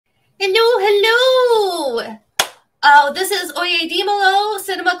This is Oye Dimelo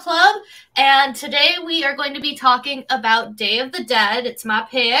Cinema Club, and today we are going to be talking about Day of the Dead. It's my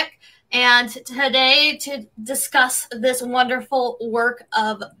pick, and today to discuss this wonderful work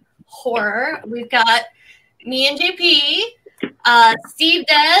of horror, we've got me and JP, Steve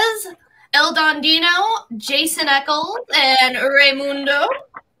Dez, El Dondino, Jason Eccles, and Raymundo.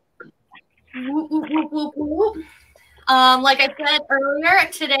 Like I said earlier,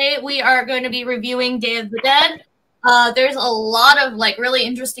 today we are going to be reviewing Day of the Dead. There's a lot of really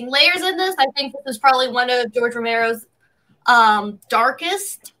interesting layers in this. I think this is probably one of George Romero's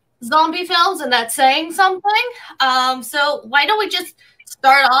darkest zombie films, and that's saying something. So why don't we just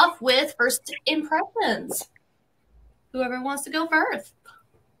start off with first impressions? Whoever wants to go first.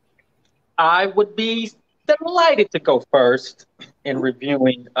 I would be delighted to go first in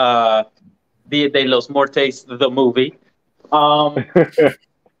reviewing Dia de los Muertos, the movie.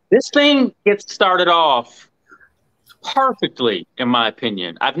 This thing gets started off perfectly, in my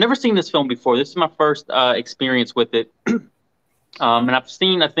opinion. I've never seen this film before. This is my first experience with it. And I've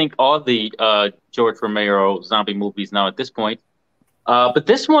seen, I think, all the George Romero zombie movies now at this point. But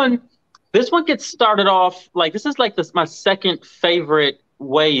this one gets started off this is my second favorite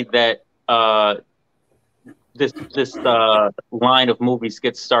way that this line of movies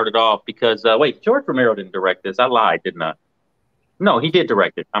gets started off, because wait, George Romero didn't direct this. I lied, didn't I? No, he did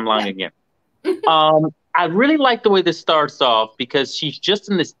direct it. I'm lying again. I really like the way this starts off, because she's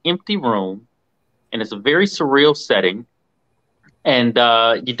just in this empty room, and it's a very surreal setting, and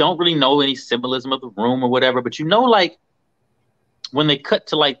you don't really know any symbolism of the room or whatever, but when they cut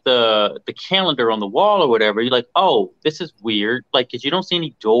to the calendar on the wall or whatever, you're like, oh, this is weird. Because you don't see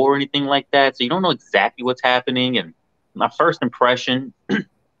any door or anything like that, so you don't know exactly what's happening. And my first impression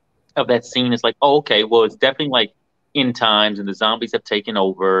of that scene is oh, okay, well, it's definitely end times, and the zombies have taken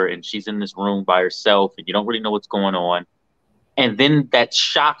over, and she's in this room by herself, and you don't really know what's going on. And then that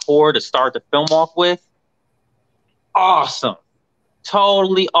shock horror to start the film off with, awesome.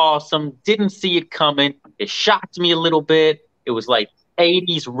 Totally awesome. Didn't see it coming. It shocked me a little bit. It was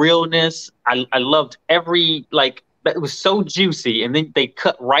 80s realness. I loved every, it was so juicy. And then they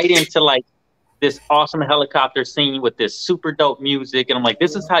cut right into this awesome helicopter scene with this super dope music. And I'm like,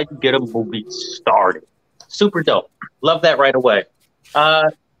 this is how you get a movie started. Super dope. Love that right away. I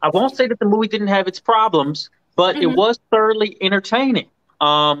won't say that the movie didn't have its problems, but it was thoroughly entertaining.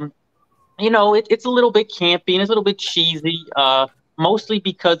 It's a little bit campy and it's a little bit cheesy, mostly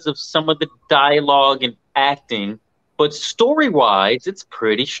because of some of the dialogue and acting. But story-wise, it's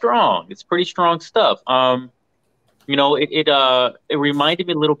pretty strong. It's pretty strong stuff. It reminded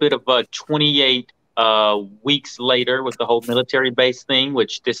me a little bit of 28 weeks later with the whole military base thing,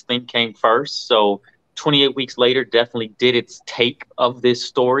 which this thing came first. So 28 weeks later definitely did its take of this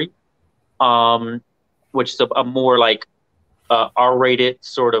story, which is a more R-rated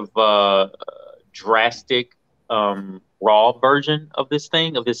sort of drastic raw version of this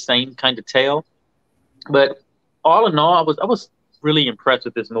same kind of tale. But all in all, I was really impressed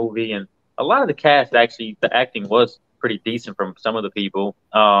with this movie, and a lot of the cast, actually, the acting was pretty decent from some of the people.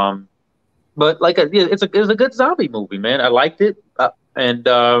 But it's a good zombie movie, man. I liked it, and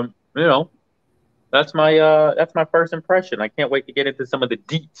that's my first impression. I can't wait to get into some of the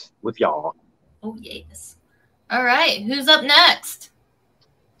deets with y'all. Oh yes! All right, who's up next?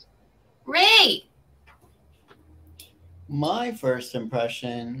 Ray. My first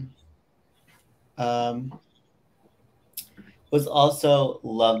impression was also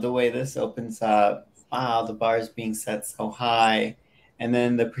love the way this opens up. Wow, the bar is being set so high. And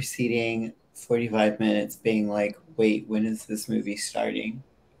then the preceding 45 minutes being wait, when is this movie starting?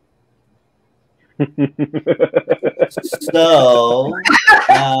 So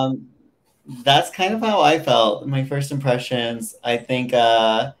that's kind of how I felt. My first impressions, I think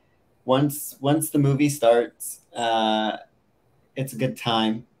once the movie starts, it's a good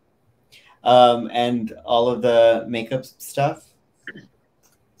time. And all of the makeup stuff,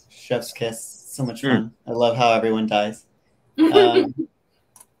 chef's kiss, so much fun. I love how everyone dies. That's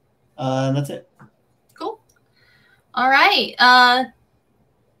it. Cool. All right.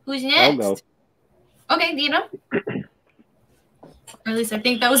 Who's next? I'll go. Okay, Dino. Or at least I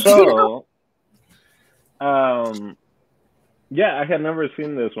think that was Dino. Yeah, I had never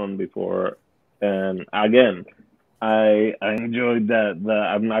seen this one before, and again, I enjoyed that.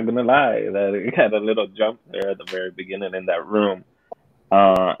 I'm not gonna lie, that it had a little jump there at the very beginning in that room,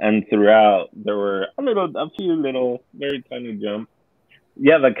 and throughout there were a few little, very tiny jumps.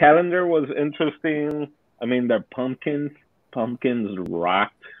 Yeah, the calendar was interesting. I mean, the pumpkins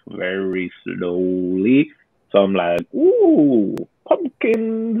rocked very slowly, so I'm like, ooh,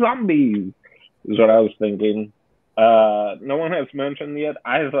 pumpkin zombies is what I was thinking. no one has mentioned yet.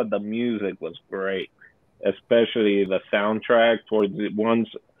 I thought the music was great, especially the soundtrack towards it. Once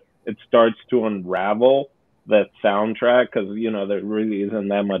it starts to unravel that soundtrack, because there really isn't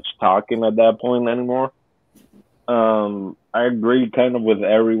that much talking at that point anymore. I agree kind of with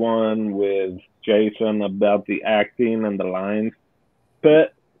everyone, with Jason, about the acting and the lines,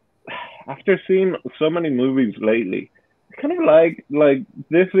 but after seeing so many movies lately, I kind of like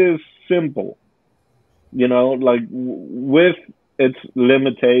this is simple, like with its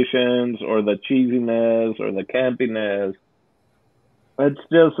limitations or the cheesiness or the campiness. It's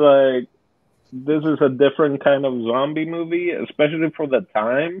just like, this is a different kind of zombie movie, especially for the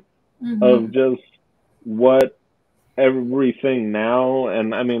time of just what everything now.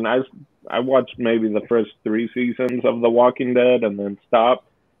 And I mean, I watched maybe the first 3 seasons of The Walking Dead and then stopped,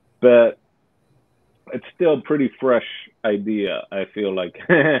 but it's still a pretty fresh idea. I feel like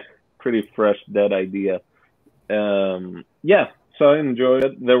pretty fresh dead idea. Yeah, so I enjoyed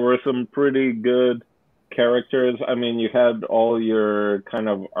it. There were some pretty good characters. I mean, you had all your kind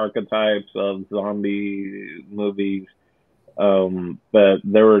of archetypes of zombie movies, but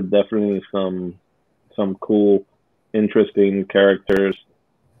there were definitely some cool, interesting characters.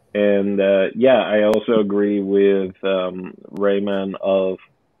 And yeah, I also agree with Raymond of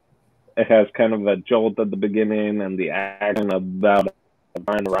it has kind of a jolt at the beginning and the action about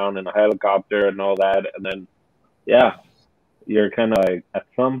flying around in a helicopter and all that, and then yeah, you're kind of like, at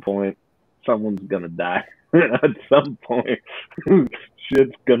some point someone's gonna die. At some point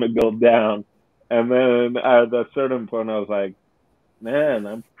shit's gonna go down. And then at a certain point I was like, man,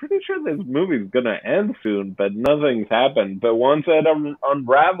 I'm pretty sure this movie's gonna end soon, but nothing's happened. But once it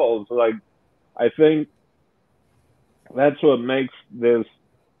unravels, like, I think that's what makes this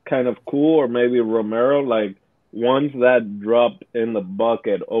kind of cool. Or maybe Romero, like, once that drop in the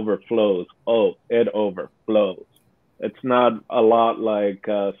bucket overflows, it overflows. It's not a lot like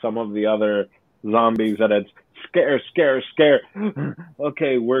some of the other zombies that it's scare, scare, scare.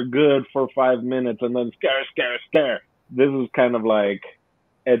 Okay, we're good for 5 minutes, and then scare, scare, scare. This is kind of like,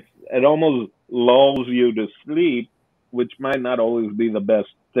 it almost lulls you to sleep, which might not always be the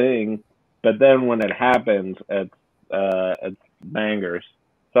best thing, but then when it happens, it's bangers.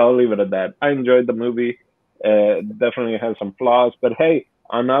 So I'll leave it at that. I enjoyed the movie. Definitely has some flaws, but hey,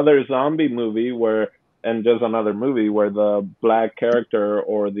 another zombie movie and just another movie where the black character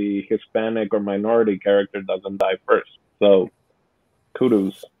or the Hispanic or minority character doesn't die first. So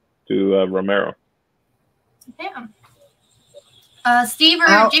kudos to Romero. Yeah. Steve or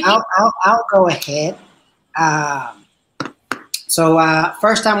JP? I'll go ahead. So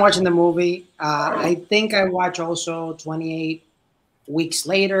first time watching the movie, I think I watched also 28 weeks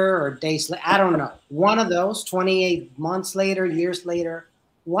later or days later. I don't know. One of those, 28 months later, years later.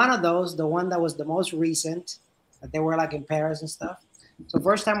 One of those, the one that was the most recent, that they were like in Paris and stuff. So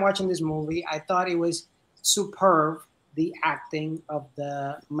first time watching this movie, I thought it was superb, the acting of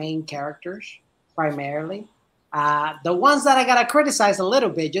the main characters, primarily. The ones that I got to criticize a little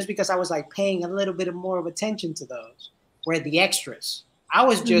bit, just because I was like paying a little bit more of attention to those, were the extras. I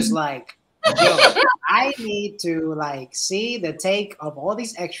was just like, yo, I need to like see the take of all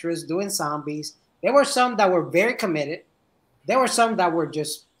these extras doing zombies. There were some that were very committed. There were some that were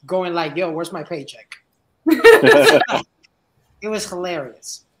just going like, yo, where's my paycheck? It was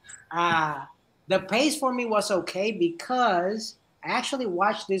hilarious. The pace for me was okay because I actually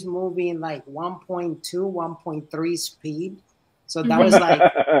watched this movie in like 1.2, 1.3 speed. So that was like,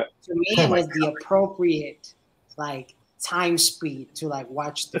 to me, it was the appropriate like time speed to like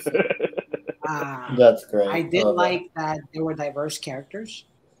watch the film. That's great. I did like that there were diverse characters.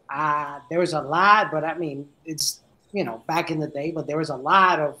 There was a lot, but I mean, it's, back in the day, but there was a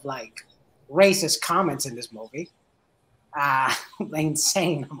lot of like racist comments in this movie.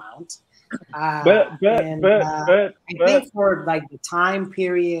 Insane amount. I think for like the time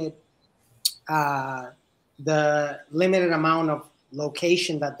period, the limited amount of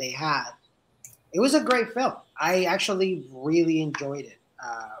location that they had, it was a great film. I actually really enjoyed it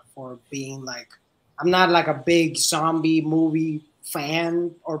for being like, I'm not like a big zombie movie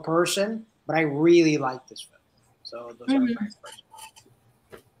fan or person, but I really like this film. So those are my questions.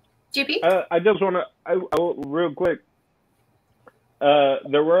 JP? I just want to, real quick,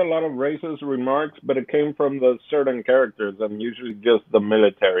 there were a lot of racist remarks, but it came from the certain characters and usually just the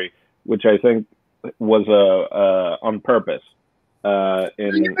military, which I think was on purpose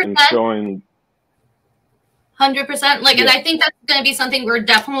in showing. 100%. Like, yeah. And I think that's going to be something we're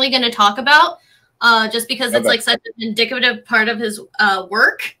definitely going to talk about, just because it's like such an indicative part of his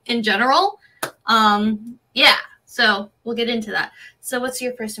work in general. Yeah. So we'll get into that. So what's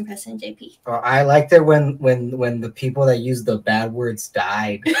your first impression, JP? I liked it when the people that used the bad words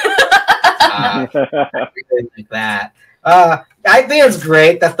died. Like that. I think it's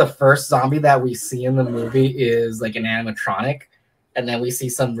great that the first zombie that we see in the movie is like an animatronic, and then we see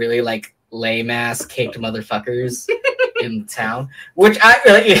some really like lame ass caked motherfuckers in town, which I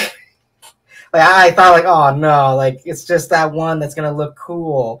thought like, oh no, like it's just that one that's gonna look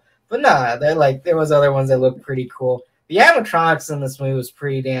cool. But no, they're like there was other ones that looked pretty cool. The animatronics in this movie was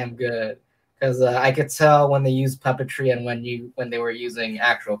pretty damn good because I could tell when they used puppetry and when they were using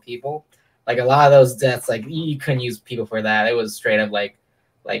actual people. Like a lot of those deaths, like you couldn't use people for that. It was straight up like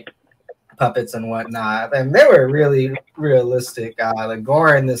puppets and whatnot, and they were really realistic. The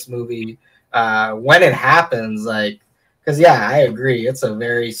gore in this movie, when it happens, like, because yeah, I agree, it's a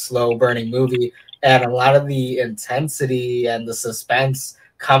very slow burning movie, and a lot of the intensity and the suspense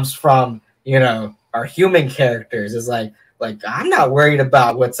comes from our human characters. Is like I'm not worried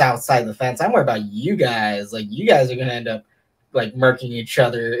about what's outside the fence. I'm worried about you guys. Like you guys are gonna end up like murking each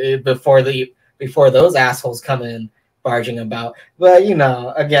other before those assholes come in barging about. But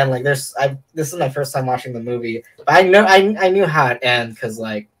again, like this is my first time watching the movie. But I knew how it ends because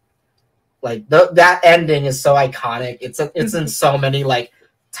like that ending is so iconic. It's in so many like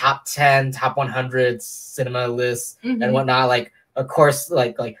top 10, top 100 cinema lists and whatnot. Like of course,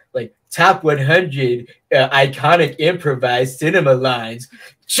 like top 100 iconic improvised cinema lines.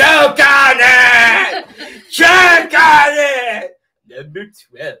 Choke on it! Choke on it! Number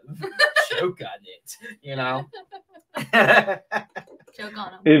 12. Choke on it. Choke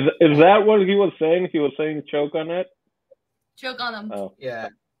on him. Is that what he was saying? He was saying choke on it? Choke on him. Oh. Yeah.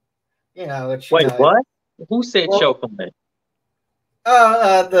 Wait, what? Who said choke on it?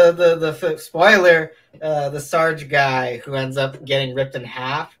 The spoiler, the Sarge guy who ends up getting ripped in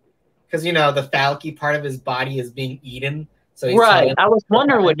half because the phallic part of his body is being eaten. So right. I was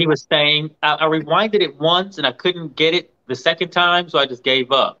wondering what he was saying. I rewinded it once and I couldn't get it the second time, so I just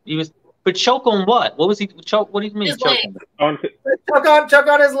gave up. But choke on what? What was he choke? What do you mean choke on? Choke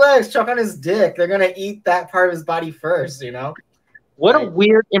on his legs, choke on his dick. They're gonna eat that part of his body first, What a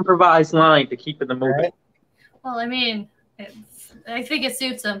weird improvised line to keep in the movie. Right? Well, I mean, I think it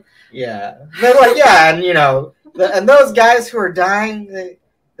suits him. Yeah, they're like, yeah, and and those guys who are dying,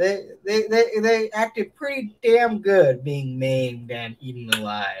 they acted pretty damn good being maimed and eaten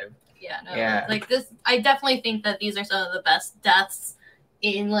alive. Yeah, no, Yeah. like this, I definitely think that these are some of the best deaths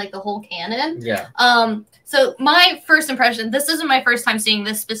in like the whole canon. Yeah. So my first impression, this isn't my first time seeing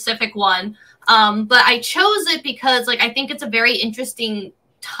this specific one, but I chose it because like I think it's a very interesting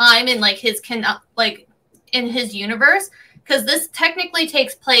time in like in his universe, because this technically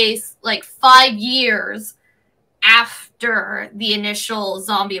takes place like 5 years after the initial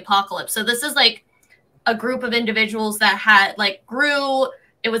zombie apocalypse. So this is like a group of individuals that had like grew.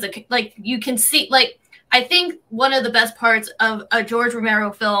 It was you can see, like, I think one of the best parts of a George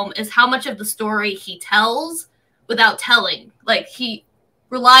Romero film is how much of the story he tells without telling. Like, he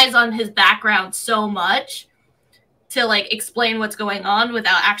relies on his background so much to, like, explain what's going on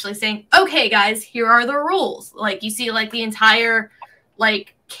without actually saying, okay, guys, here are the rules. Like, you see, like, the entire,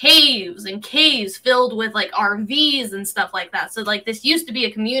 like, caves filled with, like, RVs and stuff like that. So, like, this used to be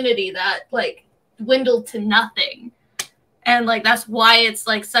a community that, like, dwindled to nothing. And, like, that's why it's,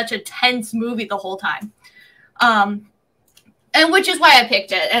 like, such a tense movie the whole time. And which is why I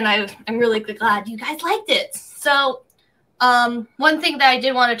picked it. And I'm really glad you guys liked it. So, one thing that I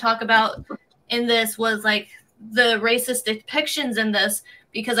did want to talk about in this was, like, the racist depictions in this.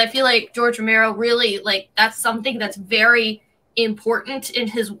 Because I feel like George Romero really, like, that's something that's very important in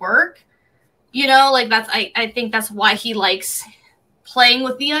his work. Like, I think that's why he likes playing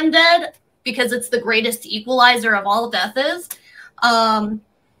with the undead. Because it's the greatest equalizer of all death is.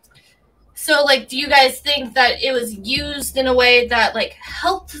 So, like, do you guys think that it was used in a way that, like,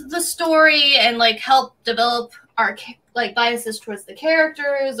 helped the story and, like, helped develop our, like, biases towards the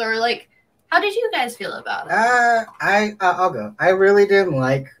characters? Or, like, how did you guys feel about it? I'll go. I really didn't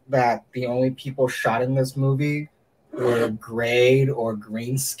like that the only people shot in this movie were grayed or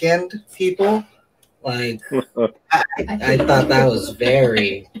green-skinned people. Like, I thought that was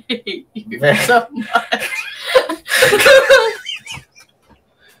very, very so much.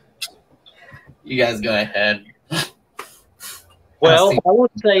 You guys go ahead. Well, I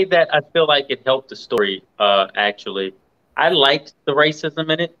would say that I feel like it helped the story, actually. I liked the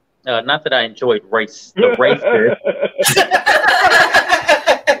racism in it. Not that I enjoyed the racist.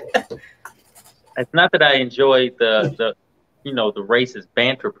 It's not that I enjoyed the racist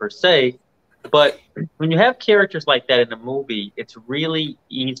banter per se. But when you have characters like that in a movie, it's really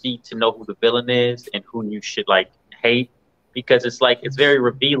easy to know who the villain is and who you should, like, hate, because it's like it's very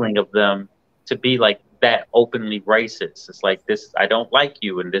revealing of them to be like that openly racist. It's like, this, I don't like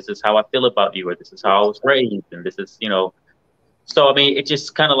you, and this is how I feel about you, or this is how I was raised, and this is, you know. So I mean, it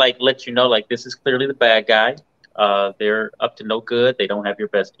just kind of like lets you know, like, this is clearly the bad guy. They're up to no good. They don't have your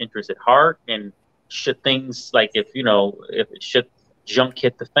best interest at heart. And should things like, if you know, if it should junk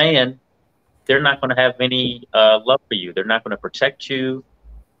hit the fan, they're not going to have any love for you. They're not going to protect you.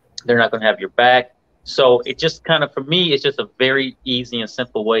 They're not going to have your back. So it just kind of, for me, it's just a very easy and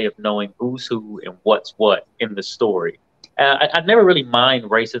simple way of knowing who's who and what's what in the story. I never really mind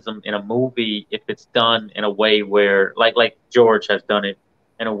racism in a movie if it's done in a way where, like George has done it,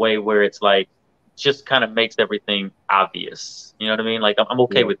 in a way where it's like, just kind of makes everything obvious. You know what I mean? Like, I'm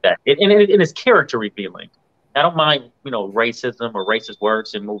okay with that. And it's character revealing. I don't mind, you know, racism or racist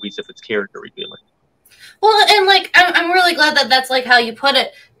words in movies if it's character revealing. Well, and like, I'm really glad that that's like how you put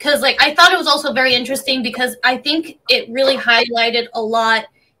it, because like I thought it was also very interesting, because I think it really highlighted a lot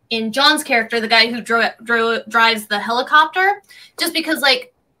in John's character, the guy who drives the helicopter, just because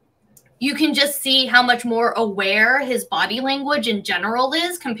like you can just see how much more aware his body language in general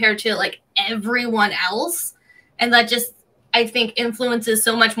is compared to like everyone else, and that just, I think, influences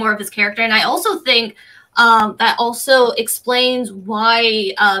so much more of his character. And I also think that also explains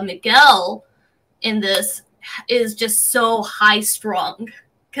why Miguel in this is just so high strung,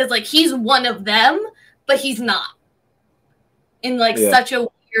 because like he's one of them, but he's not in like such a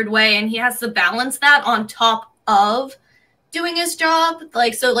weird way, and he has to balance that on top of doing his job.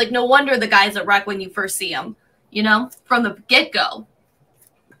 Like, so like no wonder the guy's a wreck when you first see him, you know, from the get-go.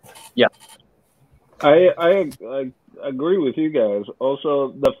 Yeah, I agree with you guys.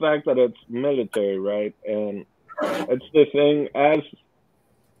 Also, the fact that it's military, right? And it's the thing, as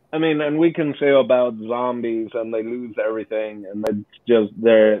I mean, and we can say about zombies and they lose everything, and it's just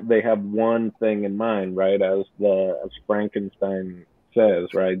they have one thing in mind, right? As Frankenstein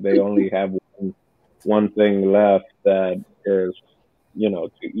says, right? They only have one thing left, that is, you know,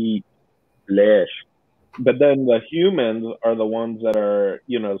 to eat flesh. But then the humans are the ones that are,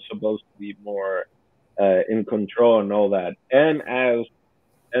 you know, supposed to be more in control and all that. And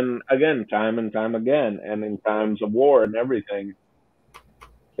again, time and time again, and in times of war and everything,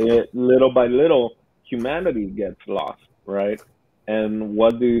 little by little, humanity gets lost, right? And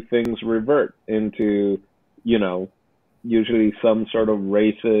what do things revert into? You know, usually some sort of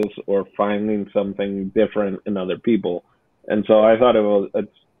racist or finding something different in other people. And so I thought it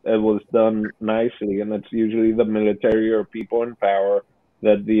was done nicely, and it's usually the military or people in power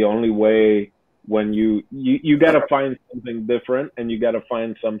that the only way, when you got to find something different, and you got to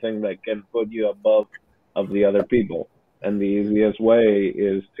find something that can put you above of the other people. And the easiest way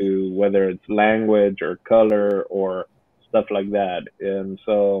is to, whether it's language or color or stuff like that. And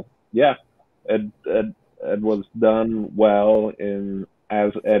so, yeah, it was done well.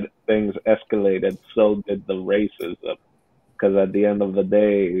 As things escalated, so did the racism. Because at the end of the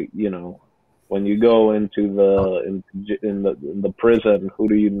day, you know, when you go into the prison, who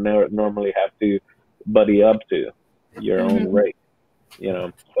do you normally have to buddy up to? Your own race, you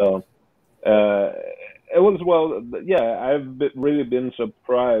know. So it was, well, yeah. I've really been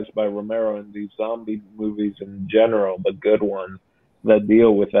surprised by Romero in these zombie movies in general, but good ones that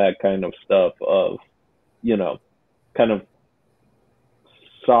deal with that kind of stuff of, you know, kind of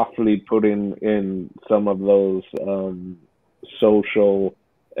softly putting in some of those social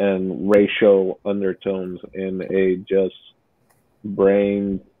and racial undertones in a just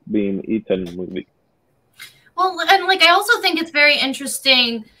brain being eaten movie. Well, and like I also think it's very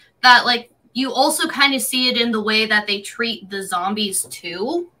interesting that like you also kind of see it in the way that they treat the zombies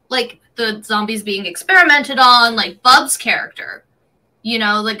too, like the zombies being experimented on, like Bub's character. You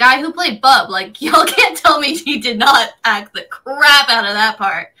know, the guy who played Bub, like, y'all can't tell me he did not act the crap out of that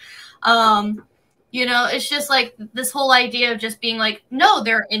part. You know, it's just like this whole idea of just being like, no,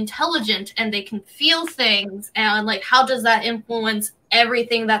 they're intelligent and they can feel things, and like, how does that influence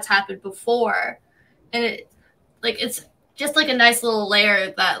everything that's happened before? And it's just like a nice little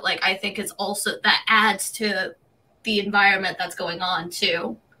layer that like I think is also, that adds to the environment that's going on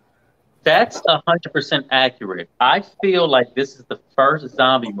too. That's 100% accurate. I feel like this is the first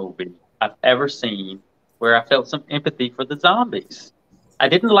zombie movie I've ever seen where I felt some empathy for the zombies. I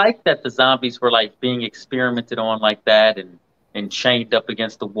didn't like that the zombies were like being experimented on like that, and chained up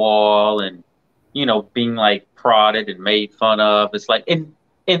against the wall, and, you know, being like prodded and made fun of. It's like in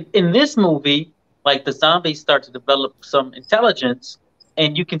this movie, like the zombies start to develop some intelligence,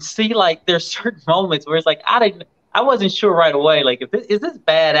 and you can see like there's certain moments where it's like I wasn't sure right away, like, is this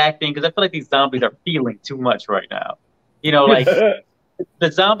bad acting? Because I feel like these zombies are feeling too much right now. You know, like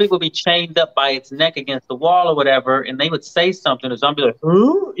the zombie would be chained up by its neck against the wall or whatever, and they would say something. The zombie would be like,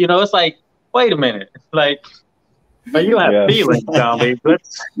 "Who?" You know, it's like, wait a minute, like, you don't have feelings, zombie.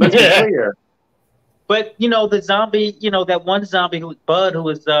 Let's be clear. But you know, the zombie, you know, that one zombie who was Bud, who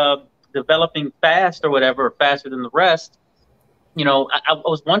was developing fast or whatever, faster than the rest. You know, I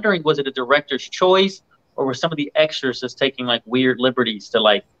was wondering, was it a director's choice, or were some of the extras just taking like weird liberties to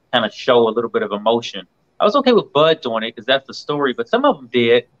like kind of show a little bit of emotion? I was okay with Bud doing it because that's the story, but some of them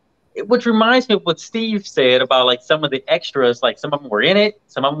did, which reminds me of what Steve said about like some of the extras. Like some of them were in it,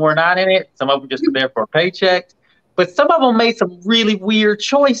 some of them were not in it, some of them just were there for a paycheck. But some of them made some really weird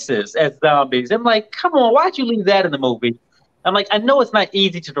choices as zombies. I'm like, come on, why'd you leave that in the movie? I'm like, I know it's not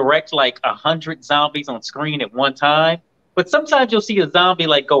easy to direct like 100 zombies on screen at one time, but sometimes you'll see a zombie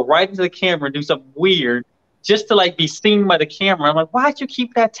like go right into the camera and do something weird just to like be seen by the camera. I'm like, why'd you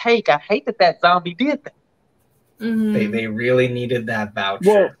keep that take? I hate that zombie did that. Mm-hmm. They really needed that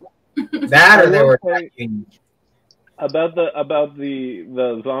voucher. Well, that or they were about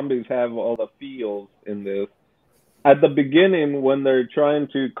the zombies have all the feels in this. At the beginning, when they're trying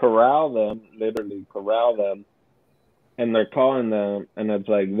to literally corral them, and they're calling them, and it's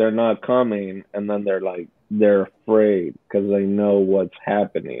like they're not coming, and then they're afraid because they know what's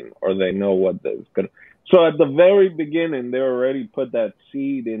happening or they know what is gonna. So at the very beginning, they already put that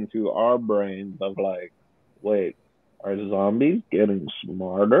seed into our brains of like, wait, are zombies getting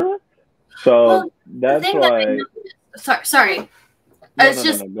smarter? So well, that's why. Sorry.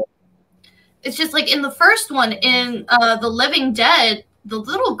 No. It's just like in the first one, in The Living Dead, the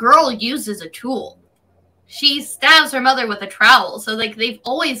little girl uses a tool. She stabs her mother with a trowel. So like they've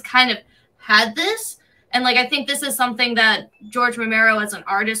always kind of had this. And like I think this is something that George Romero as an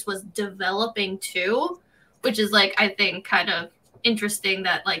artist was developing too, which is like I think kind of interesting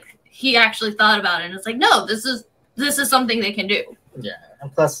that like he actually thought about it and it's like, no, this is something they can do. Yeah.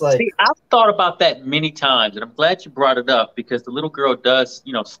 And plus, like, see, I've thought about that many times, and I'm glad you brought it up because the little girl does,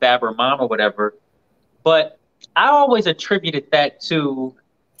 you know, stab her mom or whatever. But I always attributed that to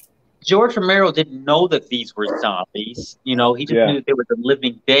George Romero didn't know that these were zombies. You know, he just knew they were the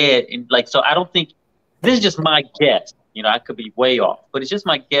living dead, and like, so I don't think this is just my guess. You know, I could be way off, but it's just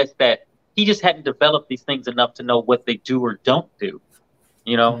my guess that he just hadn't developed these things enough to know what they do or don't do.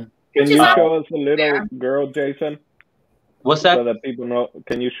 You know, can you show us a little girl, Jason? What's that? So that people know.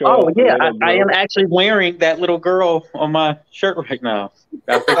 Can you show? Oh yeah, I am actually wearing that little girl on my shirt right now.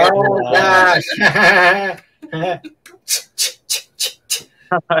 Oh gosh!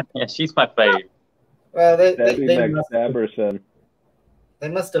 Yeah, she's my fave. Well, they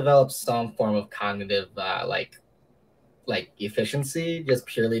must develop some form of cognitive like efficiency just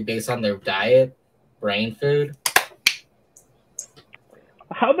purely based on their diet, brain food.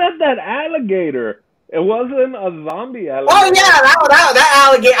 How about that alligator? It wasn't a zombie alligator. Oh yeah, that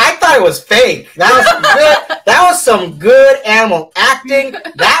alligator. I thought it was fake. That was good. That was some good animal acting.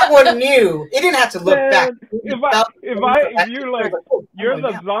 That one knew. It didn't have to look back. If you're like you're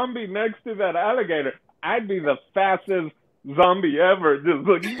the zombie next to that alligator, I'd be the fastest zombie ever. Just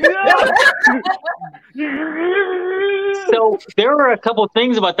like So there were a couple of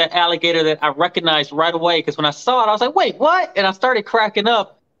things about that alligator that I recognized right away because when I saw it, I was like, "Wait, what?" And I started cracking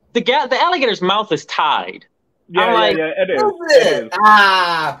up. The alligator's mouth is tied. Yeah, it is.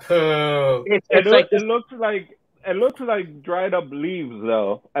 Ah, poo. It looks like dried up leaves,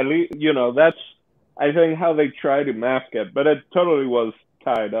 though. At least, you know, that's I think how they try to mask it, but it totally was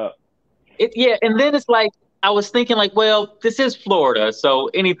tied up. And then it's like I was thinking, like, well, this is Florida, so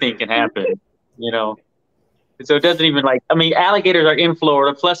anything can happen, you know. So it doesn't even like. I mean, alligators are in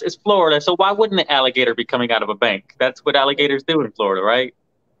Florida. Plus, it's Florida, so why wouldn't the alligator be coming out of a bank? That's what alligators do in Florida, right?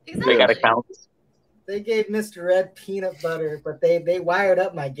 Exactly. They got accounts. They gave Mr. Ed peanut butter, but they wired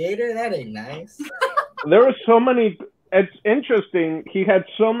up my gator. That ain't nice. There were so many. It's interesting. He had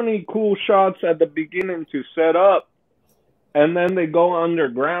so many cool shots at the beginning to set up, and then they go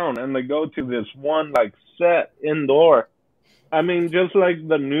underground and they go to this one like set indoor. I mean, just like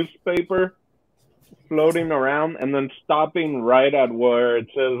the newspaper floating around and then stopping right at where it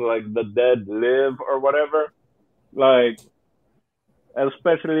says like the dead live or whatever. Like,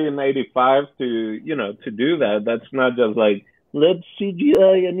 especially in '85 to do that. That's not just like, let's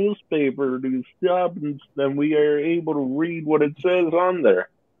CGI a newspaper to stop and then we are able to read what it says on there.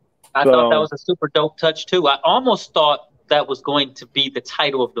 I thought that was a super dope touch too. I almost thought that was going to be the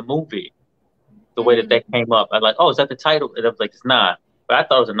title of the movie. The way that came up. I'm like, oh, is that the title? And I was like, it's not. But I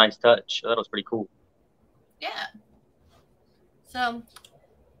thought it was a nice touch. I thought it was pretty cool. Yeah. So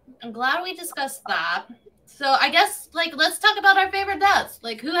I'm glad we discussed that. So I guess like let's talk about our favorite deaths.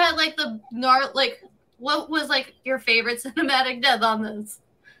 Like who had like what was like your favorite cinematic death on this?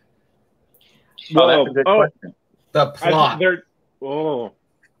 Oh, that's a good question. The plot.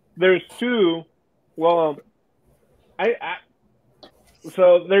 There's two. Well,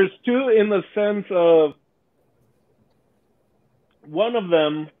 so there's two in the sense of one of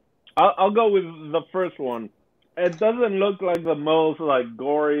them. I'll go with the first one. It doesn't look like the most like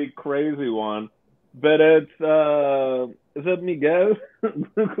gory, crazy one, but it's is it Miguel?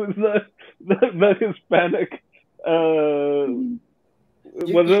 Who's the Hispanic?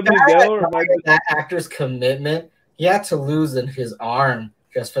 Was it Miguel or that actor's commitment? He had to lose his arm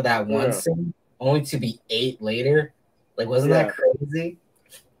just for that one scene, only to be 8 later. Like, wasn't that crazy?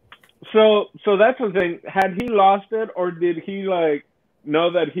 So that's the thing. Had he lost it, or did he like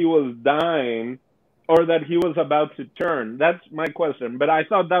know that he was dying, or that he was about to turn? That's my question. But I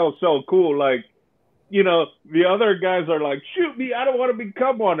thought that was so cool. Like, you know, the other guys are like, shoot me, I don't want to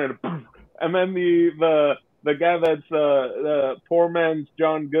become one, and then the guy that's the poor man's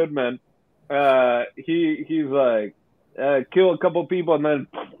John Goodman, he's like, kill a couple people, and then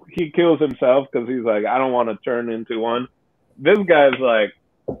he kills himself because he's like, I don't want to turn into one. This guy's like,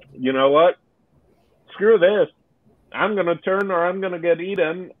 you know what? Screw this. I'm going to turn or I'm going to get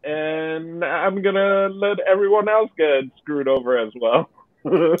eaten, and I'm going to let everyone else get screwed over as well.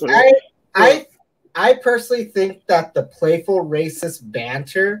 I personally think that the playful racist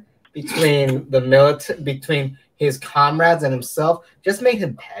banter between between his comrades and himself just made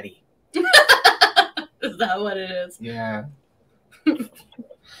him petty. Is that what it is? Yeah.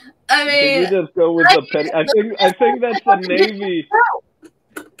 I mean, Can we just go with the petty? I think that's a Navy.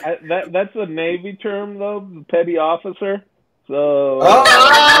 That's a Navy term though, petty officer. So.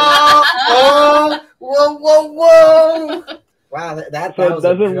 Whoa! Wow, that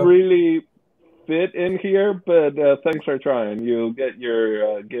doesn't really fit in here, but thanks for trying. You'll get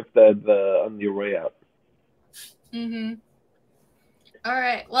your gift on your way out. Mm-hmm. All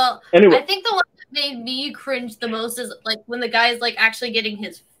right. Well, anyway. I think the one that made me cringe the most is like when the guy's like actually getting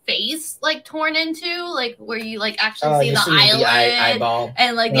his face like torn into, like where you like actually see the eyelid eyeball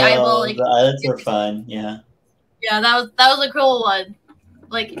and like the eyeball. Like the eyelids were fun. Yeah. Yeah, that was a cool one.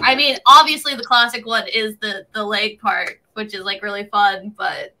 Like, I mean, obviously the classic one is the leg part, which is like really fun,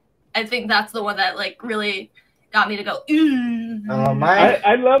 but I think that's the one that like really got me to go.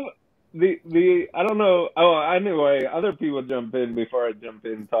 I love the I don't know. Oh, anyway, other people jump in before I jump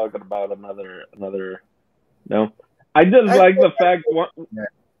in talking about another. No, I just like the fact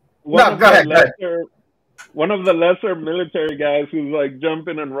one of the lesser military guys who's like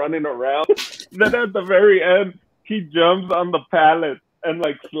jumping and running around. Then at the very end, he jumps on the pallet and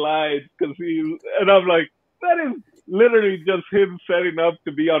like slides and I'm like, that is literally just him setting up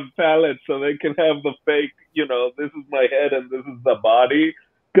to be on pallets so they can have the fake, you know, this is my head and this is the body.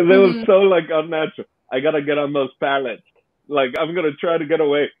 Because it was so like unnatural. I gotta get on those pallets. Like I'm gonna try to get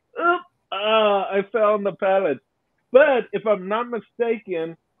away. I fell on the pallets. But if I'm not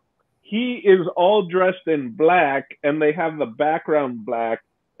mistaken, he is all dressed in black and they have the background black.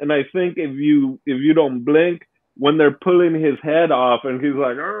 And I think if you don't blink when they're pulling his head off and he's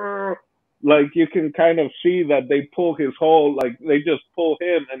like you can kind of see that they pull his whole, like they just pull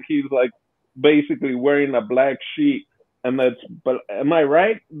him and he's like basically wearing a black sheet. And but am I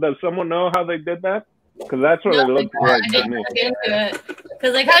right? Does someone know how they did that? Because that's what it looked like to me.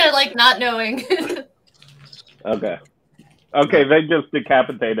 Because I kind of like not knowing. Okay, they just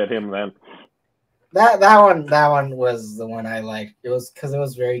decapitated him then. That one was the one I liked. It was because it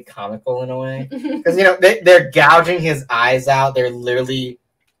was very comical in a way. Because you know they're gouging his eyes out. They're literally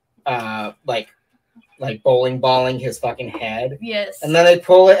like bowling balling his fucking head. Yes. And then they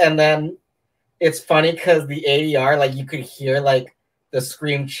pull it, and then it's funny because the ADR, like you could hear like the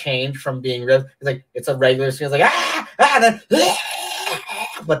scream change from being real. It's like it's a regular scream. It's like then,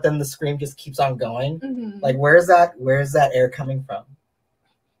 but then the scream just keeps on going. Mm-hmm. Like where's that air coming from?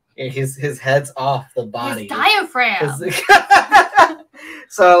 His head's off the body. His diaphragm.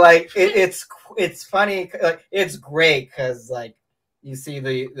 So like it's funny. Like it's great because like you see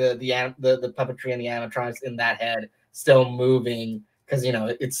the puppetry and the animatronics in that head still moving. Because, you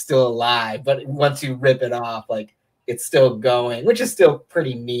know, it's still alive. But once you rip it off, like, it's still going, which is still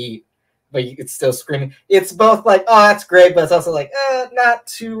pretty neat. But it's still screaming. It's both like, oh, that's great. But it's also like, not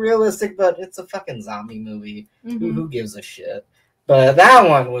too realistic. But it's a fucking zombie movie. Mm-hmm. Who gives a shit? But that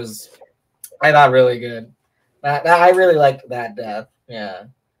one was, I thought, really good. I really liked that death. Yeah.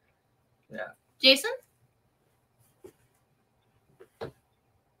 Jason?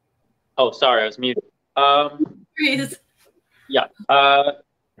 Oh, sorry. I was muted. Please. Yeah,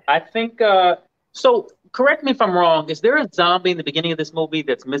 I think, so correct me if I'm wrong, is there a zombie in the beginning of this movie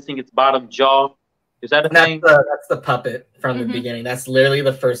that's missing its bottom jaw? Is that a That's thing? that's the puppet from the beginning. That's literally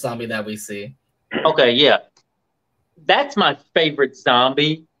the first zombie that we see. Okay, yeah. That's my favorite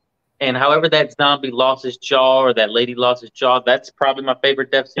zombie. And however that zombie lost his jaw or that lady lost his jaw, that's probably my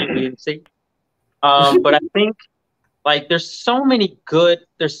favorite death scene we didn't see. But I think like there's so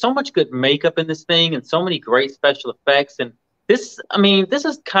much good makeup in this thing and so many great special effects. And this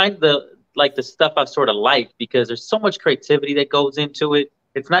is kind of the stuff I sort of like because there's so much creativity that goes into it.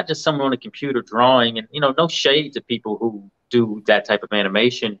 It's not just someone on a computer drawing and, no shade to people who do that type of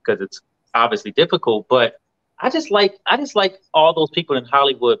animation because it's obviously difficult, but I just like all those people in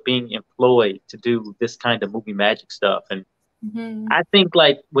Hollywood being employed to do this kind of movie magic stuff. And I think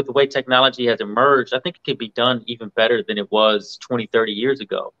like with the way technology has emerged, I think it could be done even better than it was 20, 30 years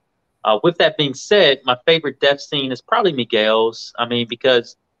ago. With that being said, my favorite death scene is probably Miguel's. I mean,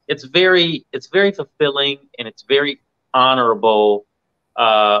 because it's very fulfilling and it's very honorable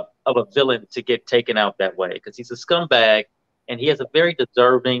of a villain to get taken out that way because he's a scumbag and he has a very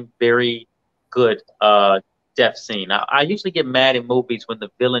deserving, very good death scene. I usually get mad in movies when the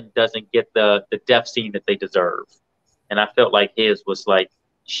villain doesn't get the death scene that they deserve. And I felt like his was like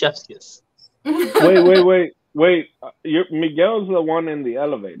chef's kiss. Wait. Miguel's the one in the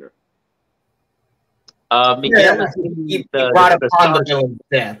elevator. Miguel is he brought upon the villain's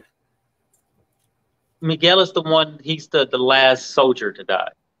death. Miguel is the one, he's the last soldier to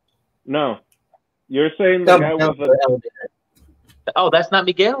die. No. You're saying the guy was the elevator. Oh, that's not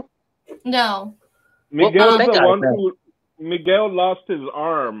Miguel? No. Miguel's the one who Miguel lost his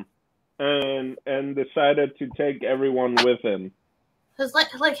arm and decided to take everyone with him. His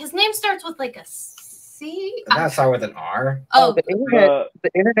his name starts with like a C. That start with an R. Oh, the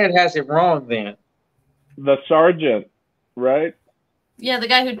internet has it wrong then. The sergeant, right? Yeah, the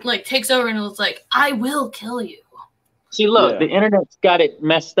guy who like takes over and was like, "I will kill you." See, look, the internet's got it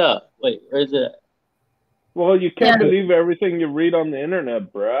messed up. Wait, where is it? Well, you can't believe everything you read on the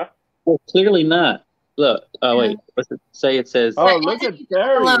internet, bruh. Well, clearly not. Look, wait, what's it say? It says. Oh, look at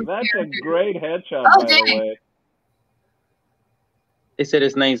Terry. That's a great headshot, by the way. They said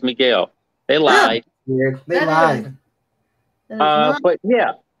his name's Miguel. They lied. Weird. They lied. But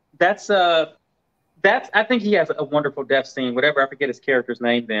yeah, that's I think he has a wonderful death scene. Whatever, I forget his character's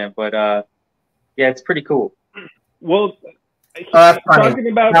name then, but yeah, it's pretty cool. Well, talking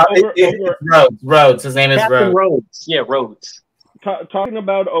about Rhodes. His name is Captain Rhodes. Rhodes. Yeah, Rhodes. Talking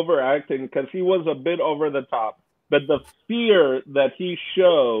about overacting, because he was a bit over the top, but the fear that he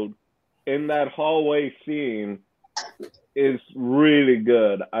showed in that hallway scene is really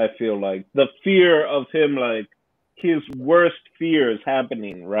good. I feel like the fear of him, like his worst fears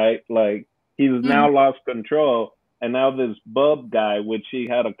happening, right? Like he's now lost control, and now this bub guy, which he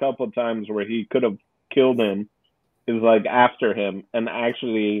had a couple times where he could have killed him, is like after him and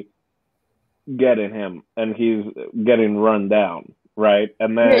actually getting him, and he's getting run down, right?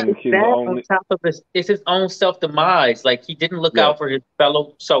 And then he's on top of this, it's his own self-demise. Like he didn't look out for his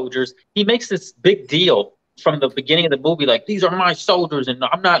fellow soldiers. He makes this big deal from the beginning of the movie, like these are my soldiers, and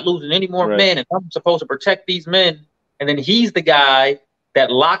I'm not losing any more men, and I'm supposed to protect these men. And then he's the guy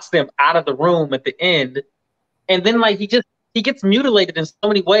that locks them out of the room at the end. And then like he gets mutilated in so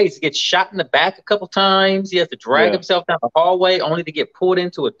many ways. He gets shot in the back a couple times. He has to drag himself down the hallway only to get pulled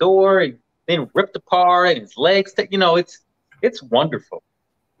into a door and then ripped apart, and his legs. It's wonderful.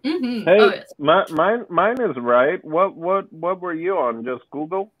 Mm-hmm. Hey, mine is right. What were you on? Just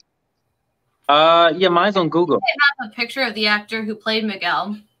Google? Yeah, mine's on Google. I have a picture of the actor who played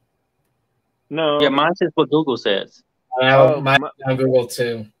Miguel. No. Yeah, mine says what Google says. Mine's on Google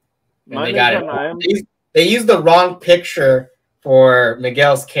too. And they got it. They used the wrong picture for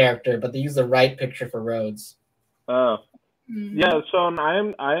Miguel's character, but they used the right picture for Rhodes. Oh. Yeah, so on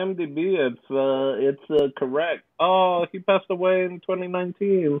IMDb, it's correct. Oh, he passed away in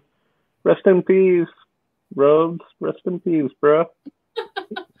 2019. Rest in peace, Rhodes. Rest in peace, bro.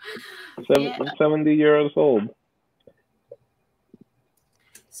 70 years old.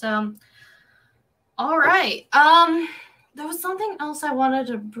 So, all right. There was something else I wanted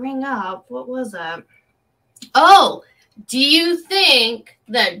to bring up. What was it? Oh, do you think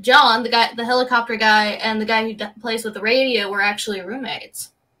that John, the helicopter guy, and the guy who plays with the radio were actually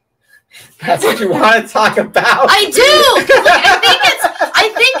roommates? That's what you want to talk about? I do. Like, I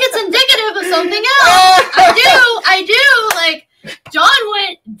think it's indicative of something else. I do. Like John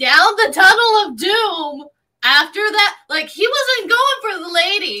went down the tunnel of doom after that. Like he wasn't going for the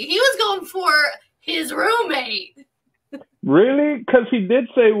lady. He was going for his roommate. Really? Because he did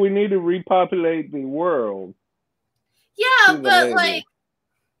say we need to repopulate the world. Yeah, but like,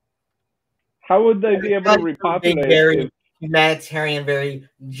 how would they be able to repopulate? humanitarian, very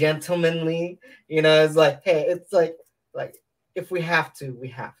gentlemanly. You know, it's like, hey, it's like if we have to, we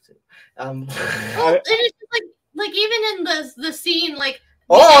have to. Well, and it's just like even in the scene, like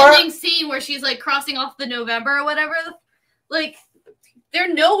the Or- ending scene where she's like crossing off the November or whatever, like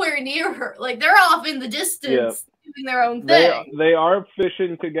they're nowhere near her. Like they're off in the distance doing their own thing. They are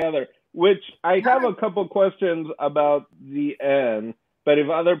fishing together, which I have a couple questions about the end. But if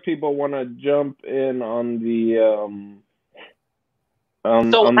other people want to jump in on the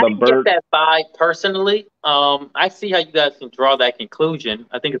So on I the didn't bird, get that vibe personally. I see how you guys can draw that conclusion.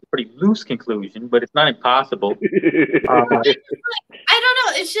 I think it's a pretty loose conclusion, but it's not impossible. I don't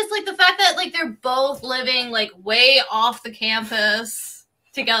know. It's just like the fact that like they're both living like way off the campus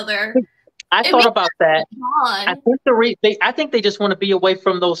together. I thought about that. I John. think I think they just want to be away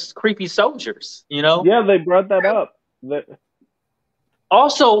from those creepy soldiers. You know. yeah, they brought that up.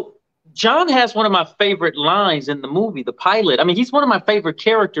 Also, John has one of my favorite lines in the movie, the pilot. I mean, he's one of my favorite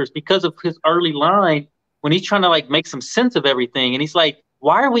characters because of his early line when he's trying to like make some sense of everything. And he's like,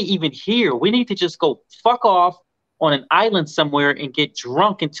 why are we even here? We need to just go fuck off on an island somewhere and get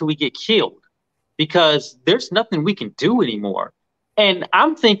drunk until we get killed because there's nothing we can do anymore. And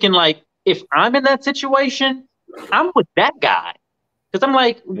I'm thinking like, if I'm in that situation, I'm with that guy. Because I'm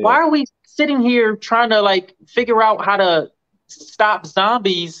like, why are we sitting here trying to like figure out how to stop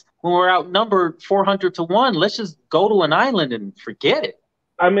zombies when we're outnumbered 400 to 1? Let's just go to an island and forget it.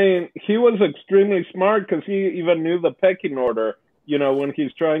 I mean, he was extremely smart because he even knew the pecking order. You know, when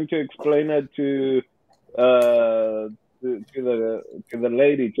he's trying to explain it to the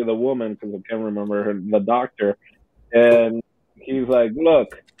lady, to the woman, because I can't remember her, the doctor, and he's like,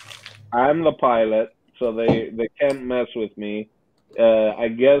 "Look, I'm the pilot, so they can't mess with me." I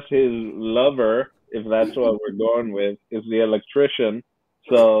guess his lover, if that's what we're going with, is the electrician.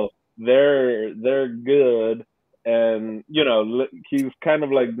 So they're good, and you know he's kind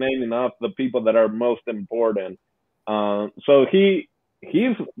of like naming off the people that are most important. So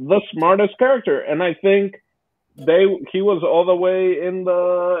he's the smartest character, and I think he was all the way in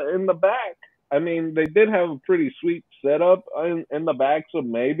the back. I mean, they did have a pretty sweet setup in the back, so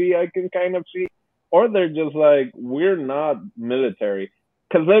maybe I can kind of see. Or they're just like, we're not military.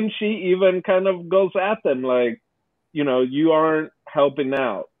 Because then she even kind of goes at them like, you know, you aren't helping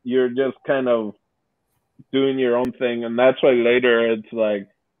out. You're just kind of doing your own thing. And that's why later it's like,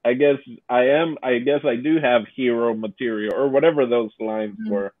 I guess I do have hero material or whatever those lines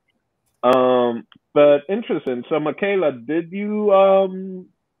were. But interesting. So Michaela, do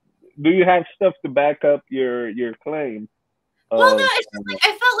you have stuff to back up your claim? Well, no, it's just like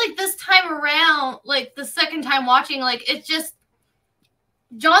I felt like this time around, like the second time watching, like it's just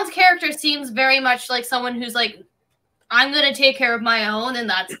John's character seems very much like someone who's like, I'm gonna take care of my own, and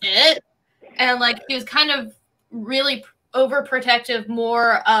that's it. And like he was kind of really overprotective,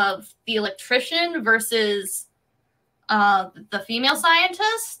 more of the electrician versus the female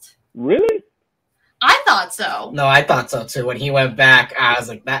scientist. Really? I thought so. No, I thought so too. When he went back, I was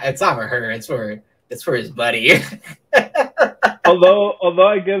like, "That it's not for her. It's for his buddy." although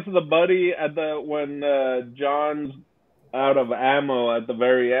I guess the buddy when John's out of ammo at the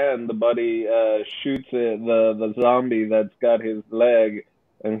very end, the buddy shoots the zombie that's got his leg,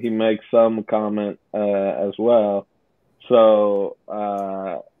 and he makes some comment as well. So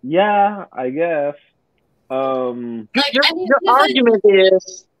yeah, I guess. Your argument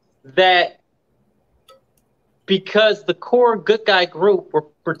is that because the core good guy group were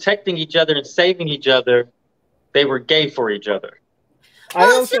protecting each other and saving each other, they were gay for each other. I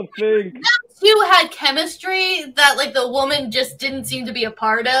also think them two had chemistry that like the woman just didn't seem to be a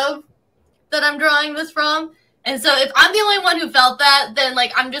part of. That I'm drawing this from, and so if I'm the only one who felt that, then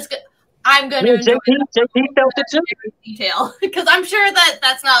like I'm going to enjoy JP felt it too. Detail because I'm sure that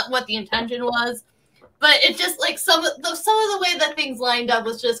that's not what the intention was. But it just like some of the way that things lined up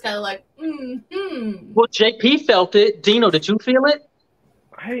was just kind of like, Well, JP felt it. Dino, did you feel it?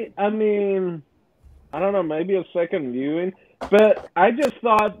 I mean, I don't know, maybe a second viewing, but I just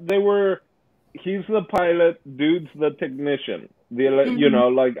thought he's the pilot, dude's the technician. You know,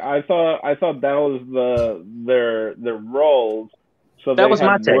 like I thought that was their roles. So that was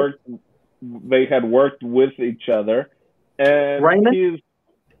my take. They had worked with each other, and Raymond?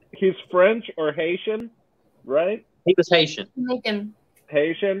 He's French or Haitian, right? He was Haitian.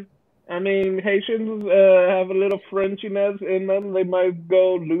 Haitian. I mean, Haitians have a little Frenchiness in them. They might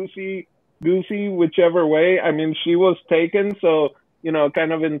go loosey-goosey, whichever way. I mean, she was taken, so, you know,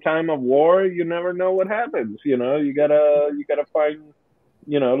 kind of in time of war, you never know what happens. You know, you gotta find,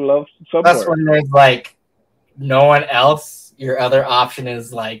 you know, love somewhere. That's when there's like no one else. Your other option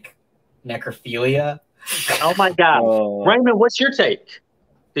is like necrophilia. Oh my God, Raymond, what's your take?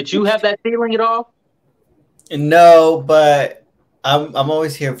 Did you have that feeling at all? No, but I'm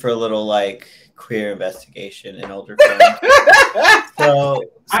always here for a little like queer investigation in older films.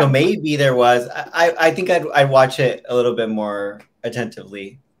 so maybe there was. I think I'd watch it a little bit more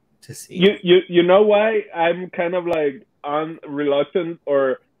attentively to see. You know why I'm kind of like reluctant,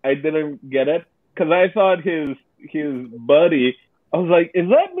 or I didn't get it, because I thought his buddy. I was like, is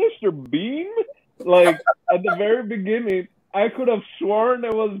that Mr. Bean? Like at the very beginning, I could have sworn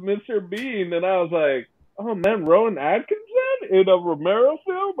it was Mr. Bean, and I was like, oh man, Rowan Atkinson in a Romero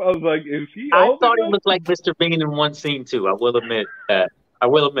film? I was like, is he I old thought enough? he looked like Mr. Bean in one scene too. I will admit that. I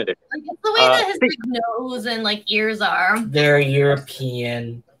will admit it. Like, it's the way that his like, nose and like ears are. Very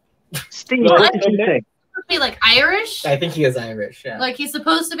European. Steve, what did you think? Be like Irish. I think he is Irish. Yeah. Like he's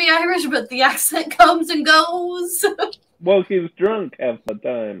supposed to be Irish, but the accent comes and goes. Well, he's drunk half the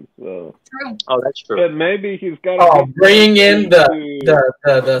time, so. True. Oh, that's true. But maybe he's got. Oh, bringing in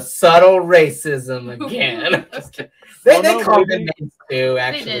the subtle racism again. they called him names too.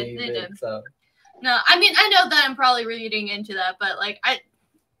 Actually, they did. So. No, I mean I know that I'm probably reading into that, but like I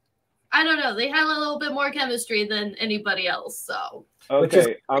don't know. They had a little bit more chemistry than anybody else, so.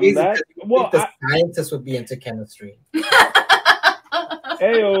 Okay, the scientists would be into chemistry.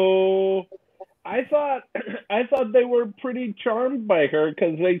 Heyo. I thought they were pretty charmed by her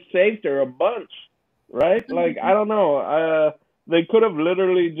because they saved her a bunch, right? Like I don't know. They could have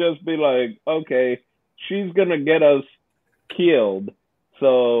literally just be like, okay, she's gonna get us killed,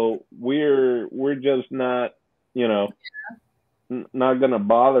 so we're just not, not gonna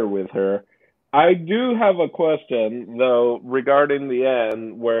bother with her. I do have a question though regarding the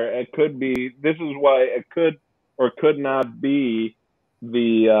end, where it could be. This is why it could or could not be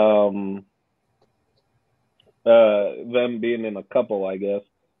the them being in a couple, I guess.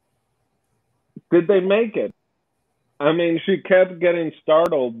 Did they make it? I mean, she kept getting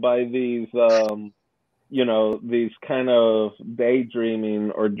startled by these, these kind of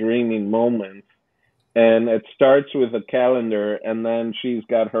daydreaming or dreaming moments. And it starts with a calendar, and then she's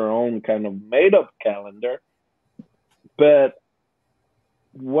got her own kind of made-up calendar. But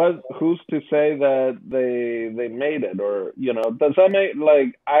who's to say that they made it, or does that make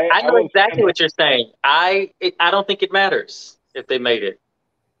like I know exactly what you're saying. I don't think it matters if they made it.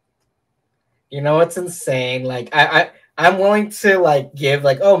 You know what's insane? Like I'm willing to like give